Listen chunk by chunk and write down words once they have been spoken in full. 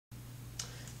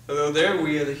Hello there,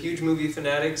 we are the Huge Movie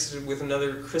Fanatics with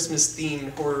another Christmas-themed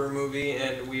horror movie,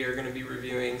 and we are going to be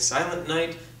reviewing Silent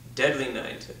Night, Deadly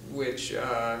Night, which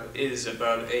is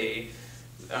about a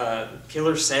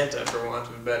killer Santa, for want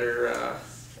of a better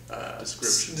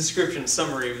description,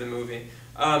 summary of the movie.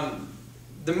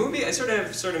 The movie, I sort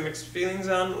of mixed feelings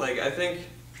on. Like, I think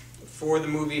for the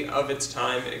movie of its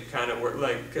time, it kind of worked,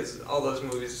 like, because all those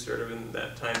movies sort of in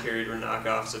that time period were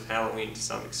knockoffs of Halloween to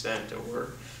some extent,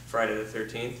 or Friday the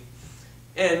 13th.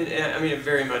 And, I mean, it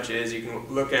very much is. You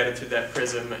can look at it through that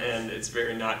prism, and it's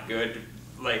very not good,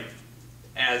 like,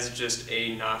 as just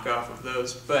a knockoff of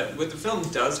those. But what the film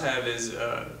does have is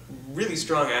a really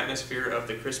strong atmosphere of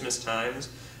the Christmas times.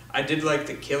 I did like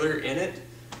the killer in it,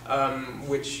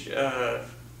 which,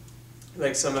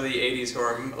 like some of the 80s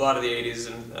horror, a lot of the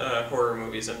 80s and horror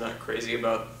movies, I'm not crazy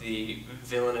about the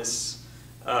villainous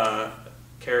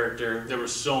character. There were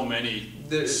so many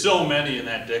in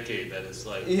that decade that it's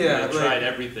like, yeah, they tried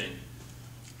everything.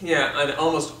 Yeah, and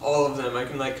almost all of them, I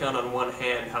can like count on one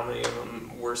hand how many of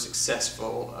them were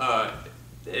successful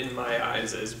in my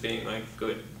eyes as being like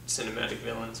good cinematic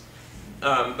villains.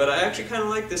 But I actually kind of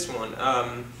like this one,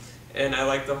 and I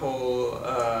like the whole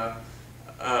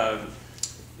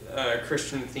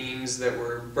Christian themes that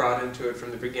were brought into it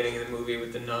from the beginning of the movie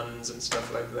with the nuns and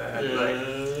stuff like that. Like,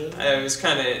 it was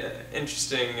kind of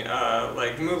interesting.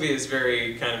 Like, the movie is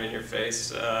very kind of in your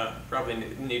face, probably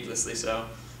needlessly so.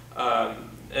 But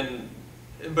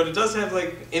it does have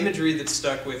like imagery that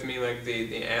stuck with me, like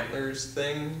the antlers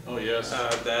thing. Oh yes.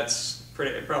 That's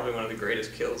probably one of the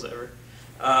greatest kills ever.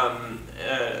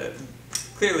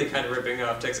 Clearly kind of ripping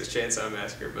off Texas Chainsaw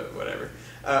Massacre, but whatever.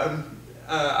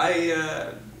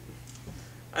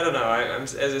 I don't know.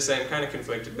 As I say, I'm kind of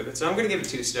conflicted with it, so I'm going to give it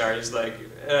 2 stars. Like,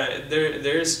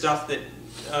 there's stuff that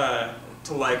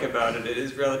to like about it. It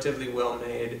is relatively well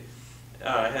made. It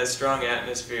has strong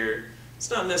atmosphere. It's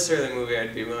not necessarily a movie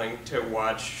I'd be willing to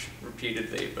watch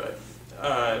repeatedly, but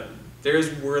there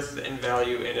is worth and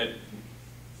value in it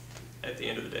at the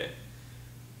end of the day.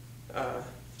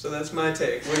 So that's my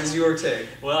take. What is your take?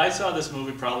 Well, I saw this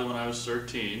movie probably when I was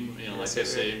 13. You know, like I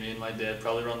say, right. me and my dad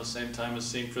probably around the same time as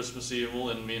seeing Christmas Evil,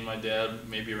 and me and my dad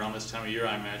maybe around this time of year.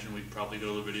 I imagine we'd probably go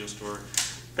to the video store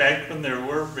back when there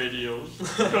were video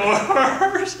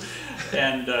stores,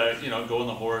 and you know, go in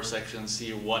the horror section and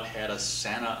see what had a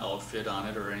Santa outfit on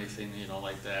it or anything, you know,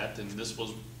 like that. And this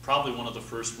was probably one of the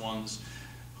first ones,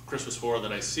 Christmas horror,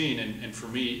 that I've seen. And for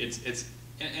me, it's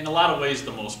in a lot of ways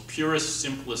the most purest,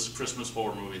 simplest Christmas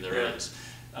horror movie there is.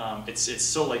 It's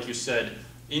so, like you said,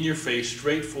 in your face,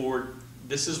 straightforward.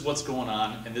 This is what's going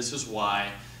on, and this is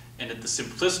why. And the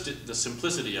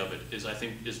simplicity of it is, I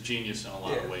think, is genius in a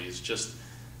lot of ways. Just,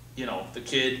 you know, the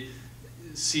kid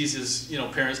sees his, you know,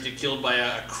 parents get killed by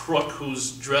a crook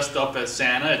who's dressed up as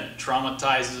Santa. It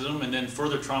traumatizes him, and then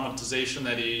further traumatization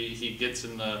that he gets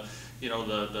in the, you know,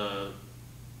 the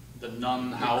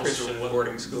nun house or what,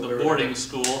 boarding school, the boarding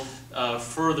school,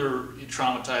 further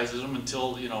traumatizes him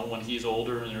until, you know, when he's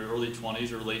older, in their early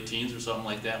 20s or late teens or something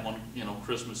like that, one, you know,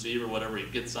 Christmas Eve or whatever he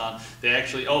gets on, they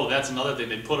actually, oh, that's another thing,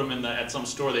 they put him in at some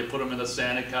store, they put him in a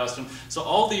Santa costume. So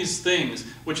all these things,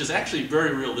 which is actually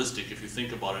very realistic if you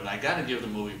think about it, and I gotta give the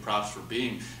movie props for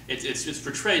being, it's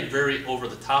portrayed very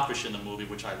over-the-top-ish in the movie,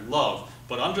 which I love,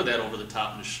 but under that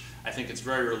over-the-top-ish, I think it's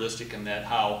very realistic in that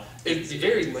how it's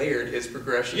very layered, his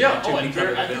progression. Yeah, I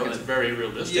think it's very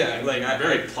realistic. Yeah, like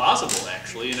very plausible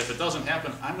actually. And if it doesn't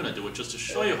happen, I'm going to do it just to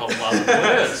show you how plausible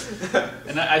it is.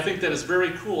 And I think that is very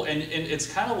cool. And it's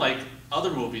kind of like other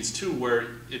movies too, where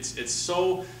it's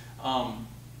so. I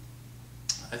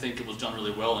think it was done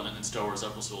really well in Star Wars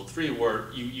Episode 3,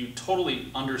 where you totally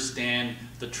understand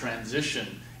the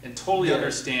transition and totally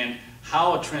understand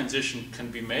how a transition can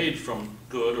be made from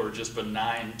good or just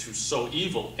benign to so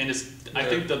evil. And I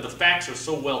think that the facts are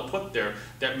so well put there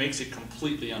that makes it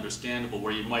completely understandable,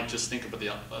 where you might just think about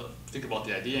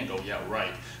the idea and go, yeah,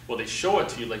 right. Well, they show it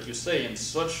to you, like you say, in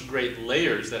such great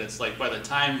layers that it's like by the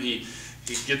time he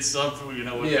gets up, you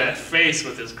know, with that face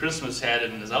with his Christmas hat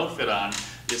and his outfit on,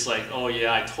 it's like, oh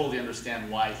yeah, I totally understand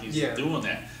why he's doing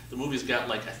that. The movie's got,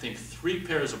 like, I think 3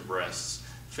 pairs of breasts.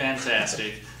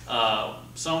 Fantastic.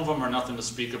 Some of them are nothing to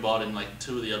speak about, and like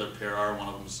 2 of the other pair are. One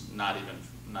of them's not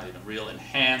even real,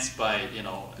 enhanced by, you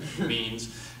know, means.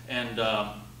 And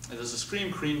there's a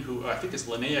Scream Queen who, I think it's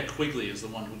Linnea Quigley, is the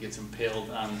one who gets impaled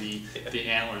on the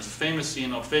antlers. Famous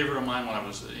scene, a favorite of mine when I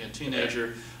was a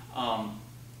teenager. I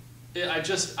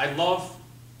love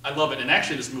it. And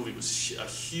actually, this movie was a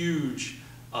huge.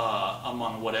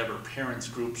 Among whatever parents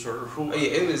groups or who.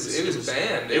 It was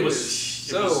banned. It was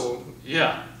so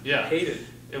hated.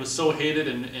 It was so hated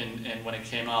and when it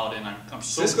came out, and I'm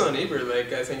so... Siskel and Ebert,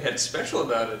 like, I think had special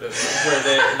about it, where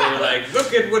they were like,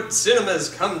 look at what cinema's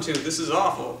come to, this is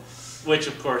awful. Which,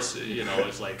 of course, you know,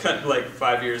 is like... Cut like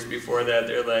 5 years before that,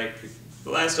 they're like, The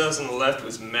Last House on the Left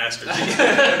was masterpiece.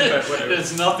 But whatever.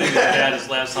 It's nothing as bad as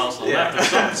Last House on the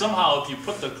Left. But somehow, if you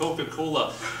put the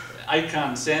Coca-Cola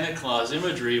icon Santa Claus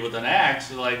imagery with an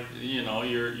axe, like, you know,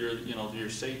 you're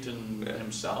Satan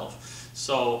himself.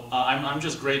 So I'm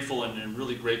just grateful and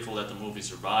really grateful that the movie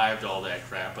survived all that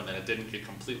crap and that it didn't get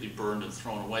completely burned and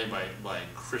thrown away by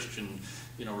Christian,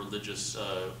 you know, religious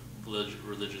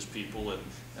people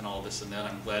and all this and that.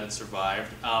 I'm glad it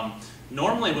survived.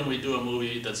 Normally when we do a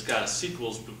movie that's got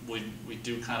sequels, we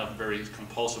do kind of very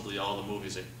compulsively all the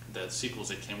movies that sequels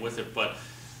that came with it, but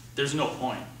there's no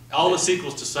point. All the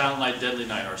sequels to Silent Night, Deadly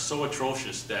Night are so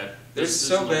atrocious that they're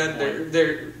so bad.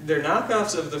 They're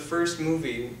knockoffs of the first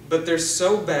movie, but they're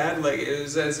so bad. Like it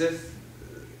was as if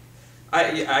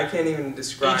I can't even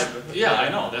describe. Yeah, I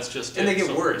know. That's just. And they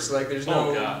get worse. Like there's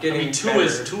no getting. I mean,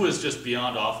 two is just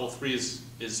beyond awful. 3 is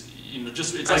you know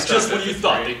just it's like just when you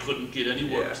thought they couldn't get any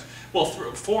worse. Yeah. Well,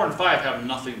 4 and 5 have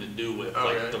nothing to do with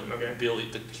Billy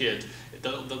the kid.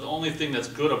 The only thing that's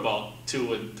good about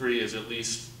 2 and 3 is at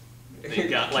least. They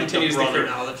got like the brother.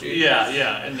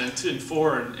 Yeah, and then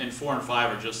 4 and 5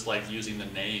 are just like using the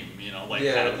name, you know, like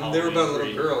kind of they were about a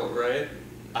little girl, right?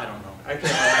 I don't know. I can't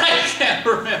remember. I can't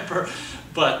remember,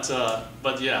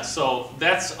 but yeah. So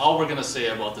that's all we're gonna say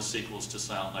about the sequels to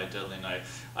Silent Night, Deadly Night.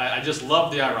 I just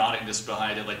love the ironicness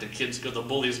behind it, like the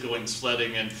bullies going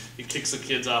sledding, and he kicks the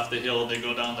kids off the hill, and they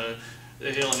go down the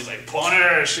hill, and he's like,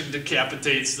 punish, and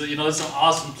decapitates you know, there's some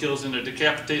awesome kills in there,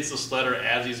 decapitates the sledder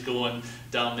as he's going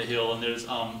down the hill, and there's,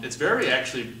 it's very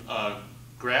actually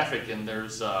graphic, and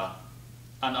there's, on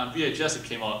VHS it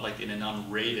came out like in an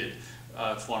unrated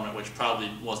format, which probably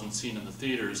wasn't seen in the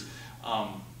theaters,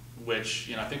 which,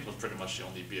 you know, I think was pretty much the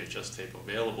only VHS tape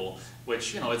available,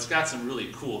 which, you know, it's got some really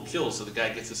cool kills. So the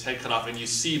guy gets his head cut off and you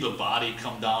see the body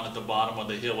come down at the bottom of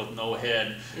the hill with no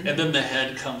head, and then the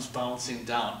head comes bouncing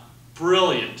down.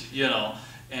 Brilliant, you know,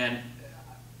 and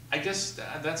I guess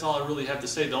that's all I really have to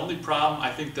say. The only problem,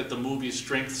 I think that the movie's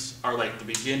strengths are like the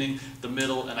beginning, the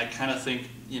middle, and I kind of think,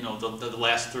 you know, the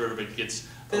last third of it gets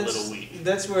a little weak.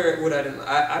 That's where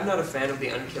I'm not a fan of the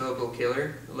unkillable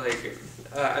killer. Like,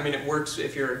 I mean, it works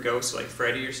if you're a ghost like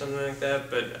Freddy or something like that,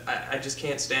 but I just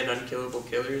can't stand unkillable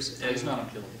killers. And he's not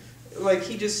unkillable. Like,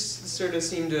 he just sort of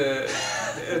seemed to,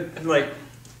 like,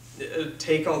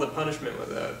 take all the punishment with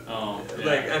that. Oh, yeah.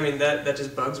 Like, I mean, that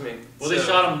just bugs me. Well, so,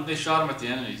 they shot him at the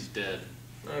end and he's dead.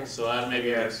 So maybe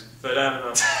yes, but I don't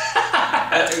know.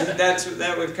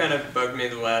 That would kind of bug me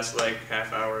the last like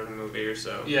half hour of the movie or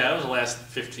so. Yeah, it was the last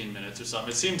 15 minutes or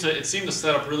something. It seemed to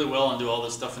set up really well and do all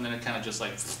this stuff, and then it kind of just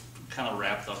like kind of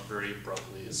wrapped up very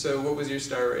abruptly. So what was your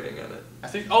star rating on it? I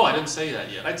think I didn't say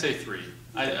that yet. I'd say 3.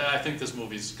 I think this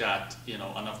movie's got, you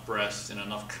know, enough breast and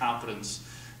enough competence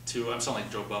to. I'm sounding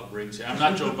like Joe Bob Briggs here. I'm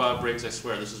not Joe Bob Briggs. I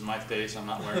swear, this is my face. I'm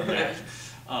not wearing a badge.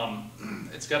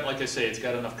 It's got, like I say, it's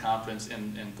got enough confidence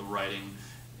in the writing,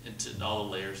 into all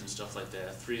the layers and stuff like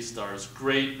that. 3 stars,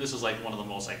 great. This is like one of the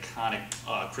most iconic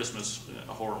Christmas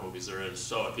horror movies there is.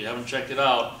 So if you haven't checked it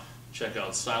out, check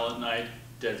out Silent Night,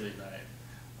 Deadly Night.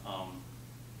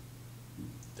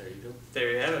 There you go.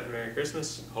 There you have it. Merry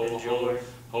Christmas. Ho ho ho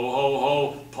ho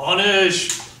ho!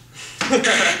 Punish.